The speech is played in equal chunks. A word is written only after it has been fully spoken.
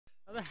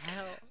How the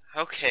hell?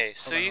 Okay,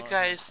 so you Hold on.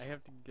 guys, I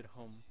have to get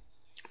home.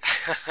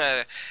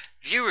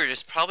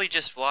 viewers, probably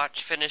just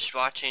finished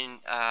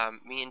watching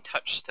me and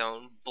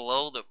Touchstone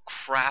blow the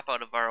crap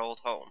out of our old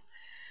home.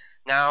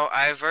 Now,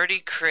 I've already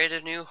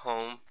created a new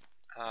home.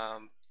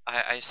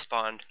 I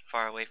spawned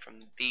far away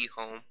from the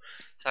home,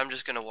 so I'm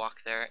just gonna walk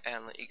there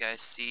and let you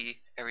guys see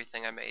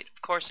everything I made.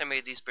 Of course, I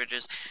made these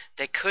bridges.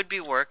 They could be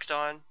worked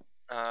on,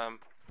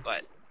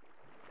 but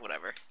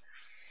whatever.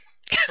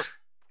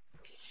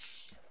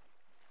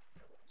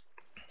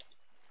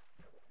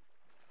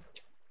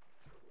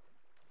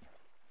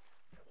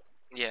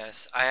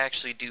 Yes, I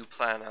actually do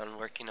plan on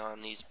working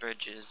on these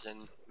bridges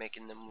and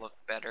making them look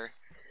better.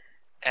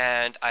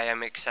 And I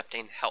am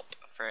accepting help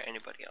for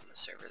anybody on the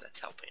server that's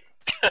helping.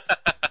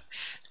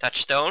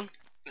 Touchstone?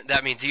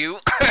 That means you.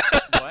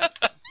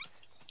 What?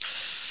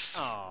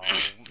 Oh,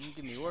 you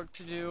give me work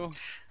to do.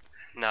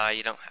 Nah,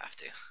 you don't have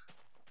to.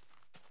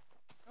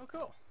 Oh,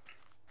 cool.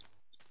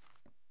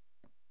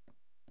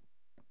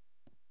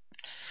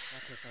 In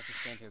that case, I'll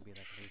just stand here and be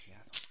like a lazy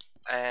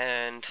asshole.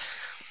 And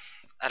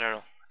I don't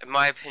know. In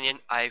my opinion,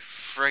 I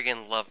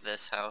friggin' love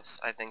this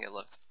house. I think it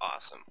looks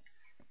awesome.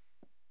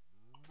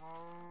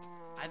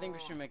 I think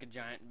we should make a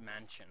giant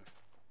mansion.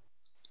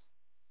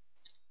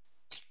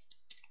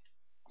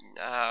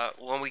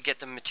 When we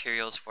get the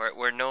materials for it,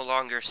 we're no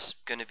longer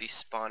gonna be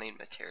spawning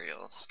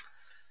materials.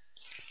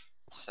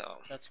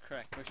 So, That's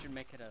correct. We should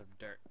make it out of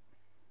dirt.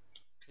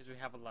 Because we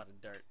have a lot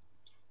of dirt.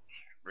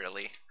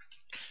 really.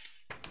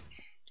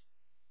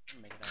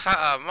 Make it out of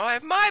Ha!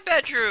 dirt. My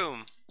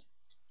bedroom!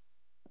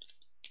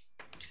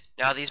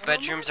 Now these Oh, my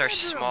bedrooms are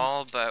bedroom!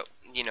 small, but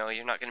you know,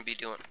 you're not gonna be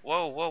doing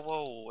whoa, whoa,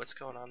 whoa, what's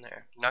going on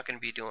there? Not gonna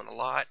be doing a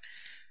lot.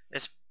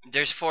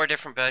 There's 4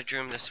 different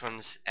bedrooms. This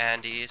one's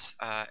Andy's,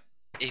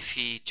 if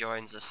he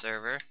joins the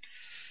server.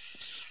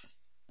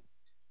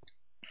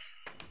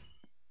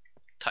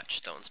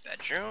 Touchstone's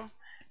bedroom.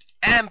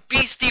 And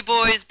Beastie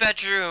Boy's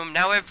bedroom!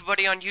 Now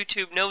everybody on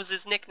YouTube knows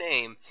his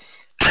nickname.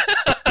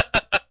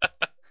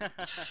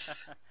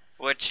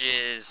 Which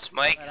is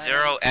Mike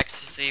Zero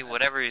Ecstasy,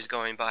 whatever he's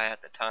going by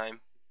at the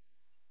time.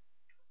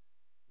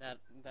 That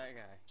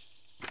guy.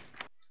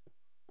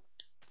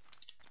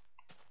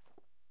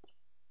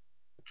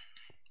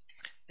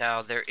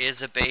 Now there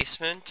is a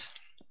basement.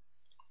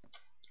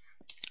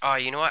 Oh,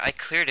 you know what? I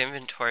cleared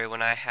inventory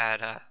when I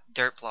had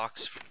dirt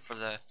blocks for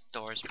the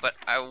doors, but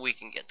we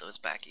can get those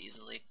back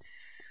easily.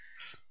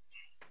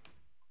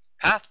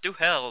 Path to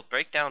hell,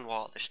 break down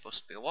wall. There's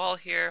supposed to be a wall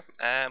here,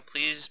 and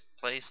please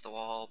place the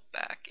wall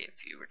back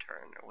if you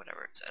return, or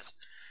whatever it says.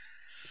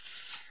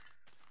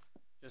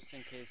 Just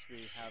in case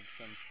we have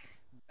some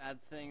bad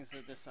things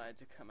that decide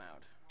to come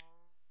out.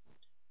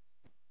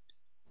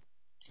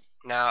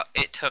 Now,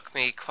 it took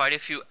me quite a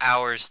few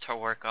hours to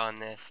work on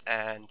this,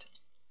 and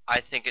I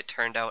think it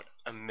turned out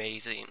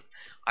amazing.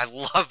 I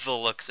love the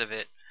looks of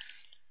it.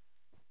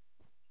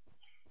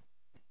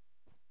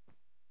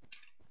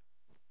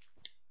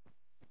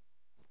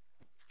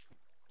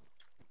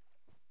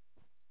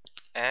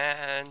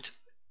 And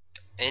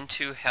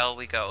into hell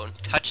we go.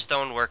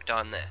 Touchstone worked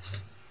on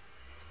this.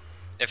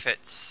 If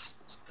it's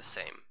the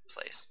same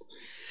place.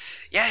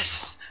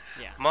 Yes!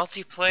 Yeah.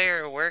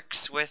 Multiplayer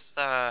works with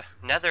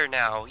Nether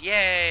now.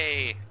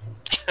 Yay!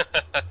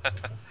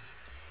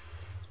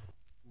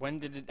 When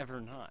did it ever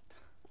not?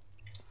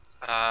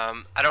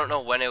 I don't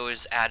know when it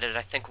was added.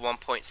 I think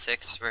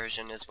 1.6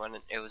 version is when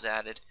it was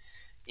added.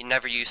 It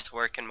never used to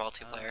work in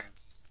multiplayer.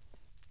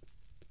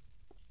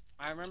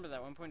 I remember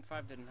that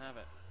 1.5 didn't have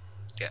it.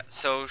 Yeah,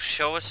 so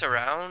show us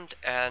around,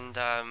 and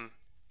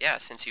yeah,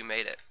 since you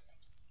made it.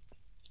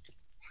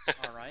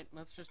 Alright,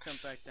 let's just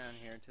jump back down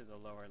here to the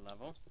lower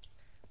level.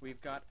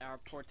 We've got our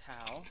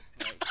portal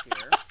right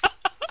here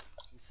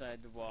inside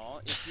the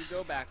wall. If you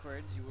go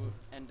backwards, you will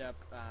end up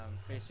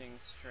facing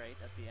straight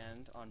at the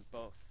end on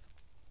both.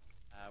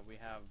 We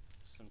have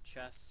some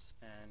chests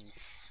and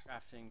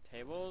crafting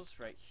tables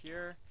right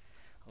here.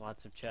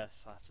 Lots of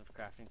chests, lots of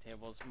crafting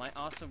tables. My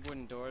awesome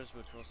wooden doors,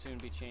 which will soon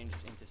be changed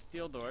into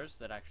steel doors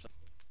that actually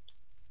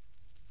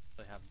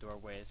have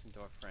doorways and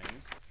door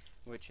frames,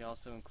 which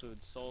also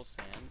includes soul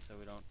sand, so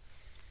we don't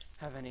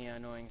have any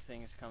annoying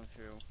things come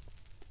through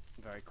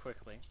very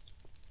quickly.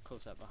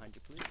 Close up behind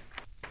you, please.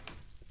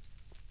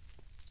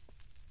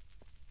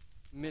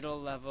 Middle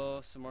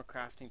level, some more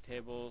crafting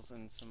tables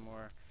and some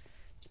more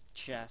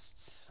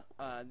chests.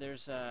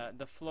 There's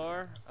the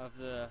floor of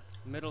the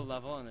middle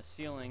level and the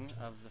ceiling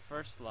of the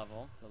first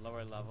level, the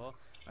lower level,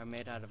 are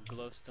made out of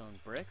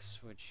glowstone bricks,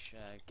 which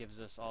gives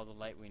us all the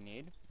light we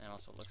need, and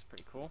also looks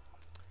pretty cool.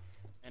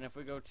 And if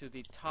we go to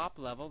the top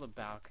level, the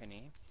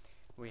balcony,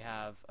 we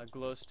have a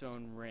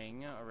glowstone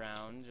ring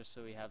around, just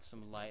so we have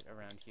some light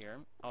around here.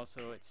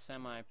 Also, it's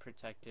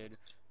semi-protected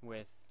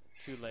with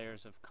 2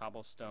 layers of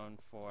cobblestone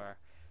for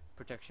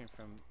protection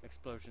from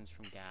explosions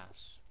from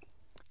gas.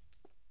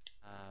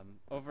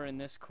 Over in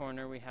this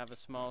corner, we have a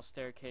small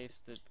staircase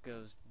that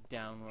goes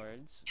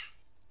downwards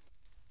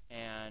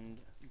and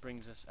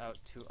brings us out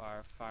to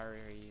our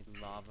fiery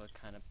lava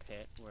kind of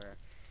pit, where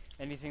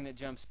anything that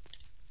jumps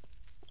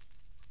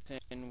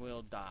in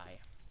will die,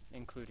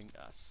 including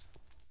us.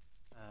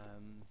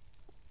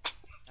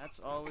 That's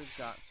all we've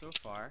got so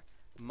far,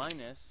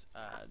 minus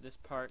this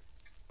part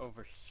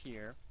over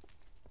here,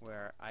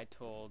 where I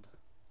told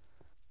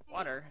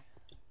water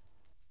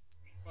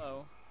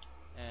flow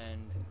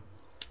and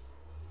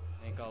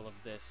make all of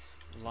this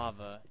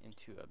lava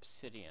into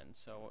obsidian,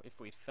 so if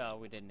we fell,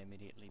 we didn't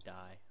immediately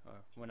die. Or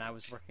when I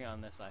was working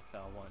on this, I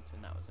fell once,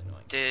 and that was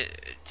annoying.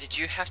 Did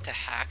you have to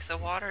hack the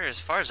water? As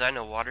far as I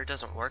know, water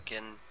doesn't work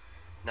in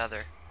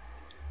Nether.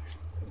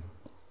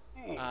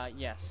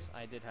 Yes,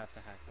 I did have to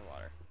hack the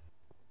water.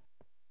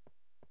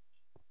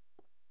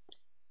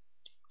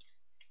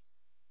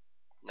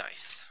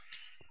 Nice.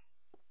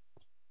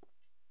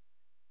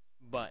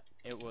 But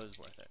it was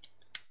worth it.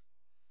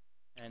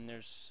 And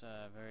there's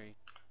very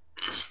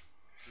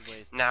few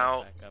ways to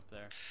Now, get back up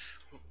there.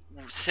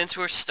 since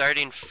we're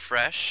starting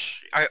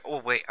fresh, oh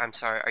wait, I'm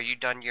sorry. Are you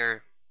done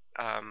your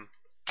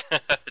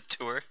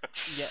tour?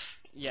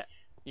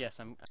 Yes,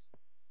 I'm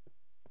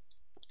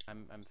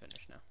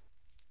finished now.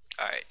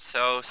 Alright,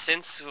 so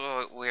since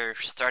we're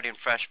starting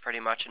fresh pretty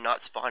much and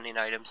not spawning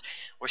items,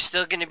 we're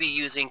still going to be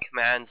using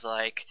commands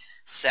like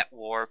set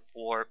warp,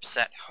 warp,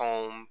 set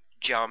home,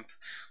 jump,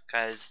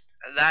 because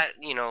that,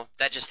 you know,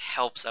 that just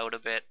helps out a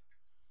bit,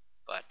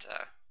 but,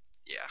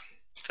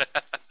 yeah.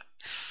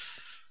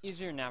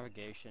 Easier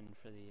navigation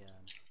for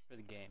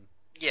the game.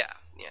 Yeah,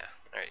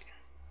 alright.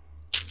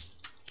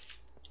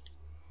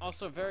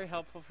 Also very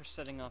helpful for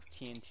setting off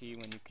TNT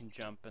when you can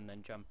jump and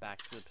then jump back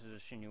to the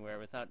position you were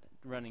without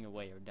running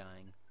away or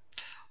dying.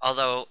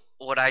 Although,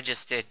 what I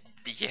just did,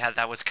 yeah,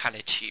 that was kind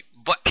of cheap,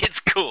 but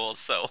it's cool,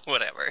 so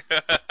whatever.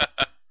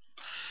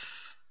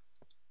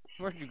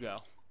 Where'd you go?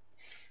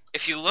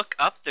 If you look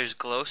up, there's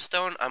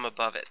glowstone, I'm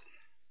above it.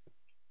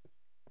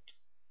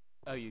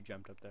 Oh, you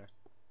jumped up there.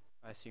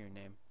 I see your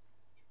name.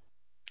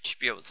 You should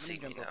be able to see me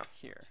jump now. up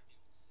here.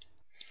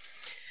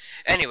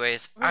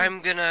 Anyways,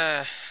 I'm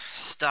gonna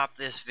stop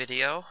this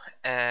video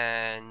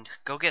and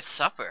go get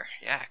supper.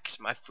 Yeah, 'cause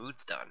my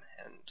food's done,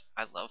 and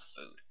I love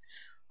food.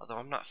 Although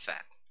I'm not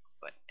fat.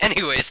 But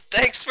anyways,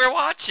 thanks for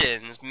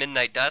watching. It's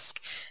Midnight Dusk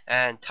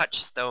and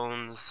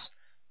TouchStones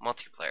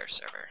multiplayer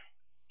server.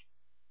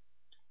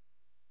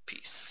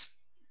 Peace.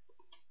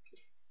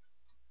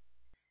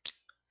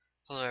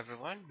 Hello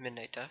everyone,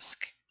 Midnight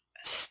Dusk.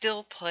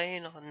 Still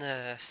playing on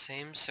the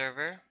same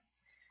server.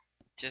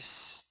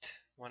 Just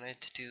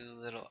wanted to do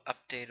a little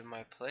update of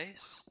my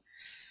place.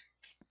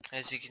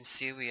 As you can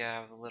see, we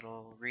have a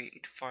little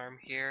reed farm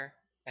here,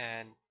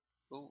 and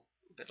ooh,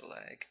 a bit of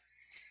lag.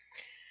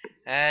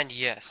 And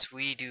yes,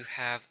 we do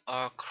have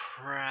a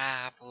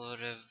crap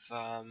load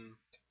of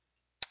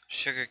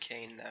sugar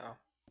cane now.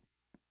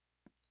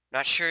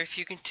 Not sure if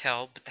you can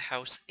tell, but the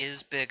house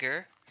is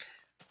bigger.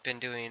 Been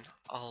doing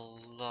a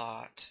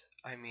lot,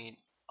 I mean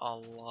a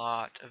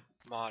lot of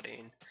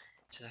modding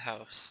to the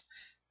house.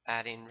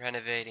 Adding,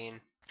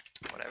 renovating,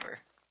 whatever.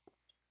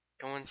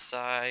 Go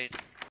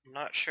inside. I'm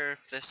not sure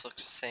if this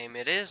looks the same.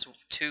 It is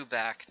 2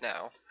 back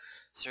now,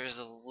 so there's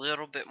a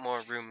little bit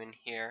more room in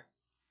here.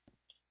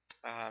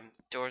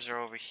 Doors are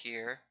over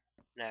here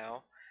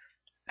now.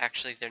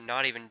 Actually, they're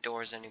not even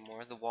doors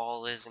anymore. The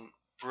wall isn't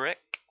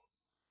brick.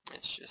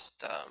 It's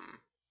just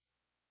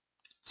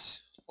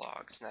it's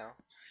logs now.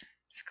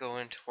 If you go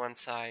into one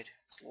side,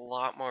 it's a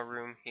lot more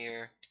room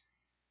here.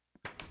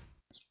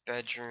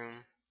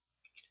 Bedroom.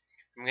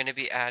 I'm going to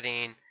be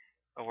adding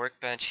a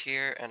workbench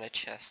here and a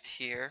chest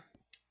here.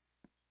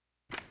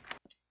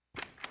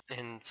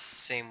 And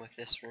same with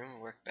this room,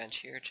 workbench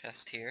here,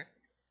 chest here.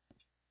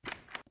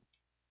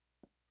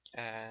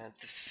 And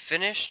the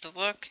finished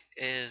look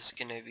is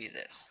gonna be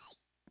this.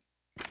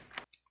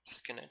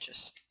 It's gonna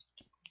just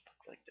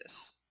look like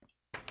this.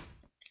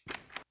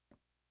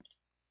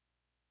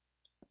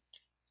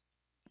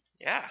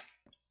 Yeah.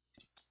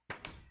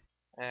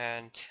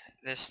 And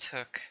this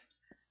took,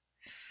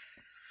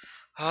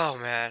 oh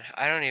man,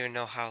 I don't even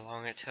know how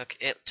long it took.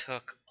 It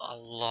took a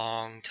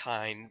long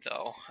time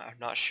though. I'm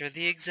not sure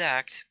the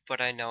exact, but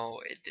I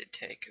know it did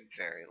take a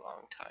very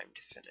long time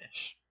to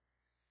finish.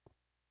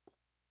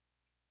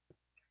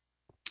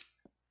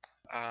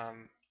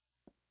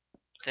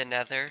 The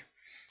nether,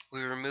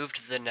 we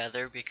removed the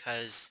nether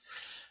because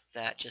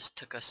that just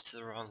took us to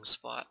the wrong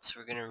spot, so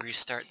we're gonna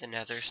restart the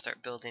nether,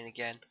 start building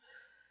again.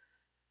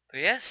 But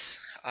yes,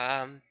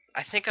 I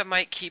think I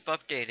might keep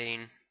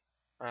updating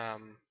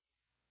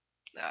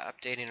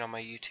updating on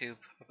my YouTube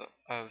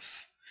of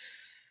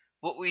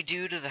what we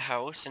do to the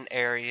house and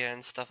area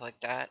and stuff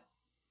like that.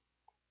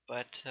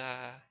 But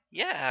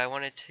yeah, I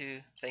wanted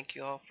to thank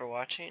you all for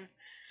watching,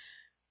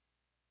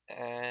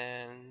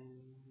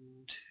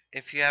 and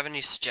if you have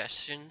any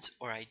suggestions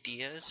or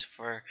ideas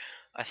for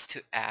us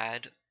to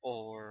add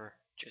or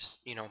just,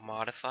 you know,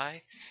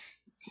 modify,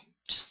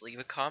 just leave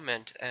a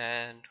comment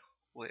and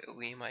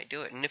we might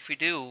do it. And if we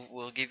do,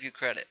 we'll give you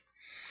credit.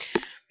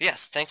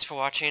 Yes, thanks for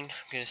watching.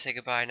 I'm going to say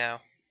goodbye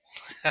now.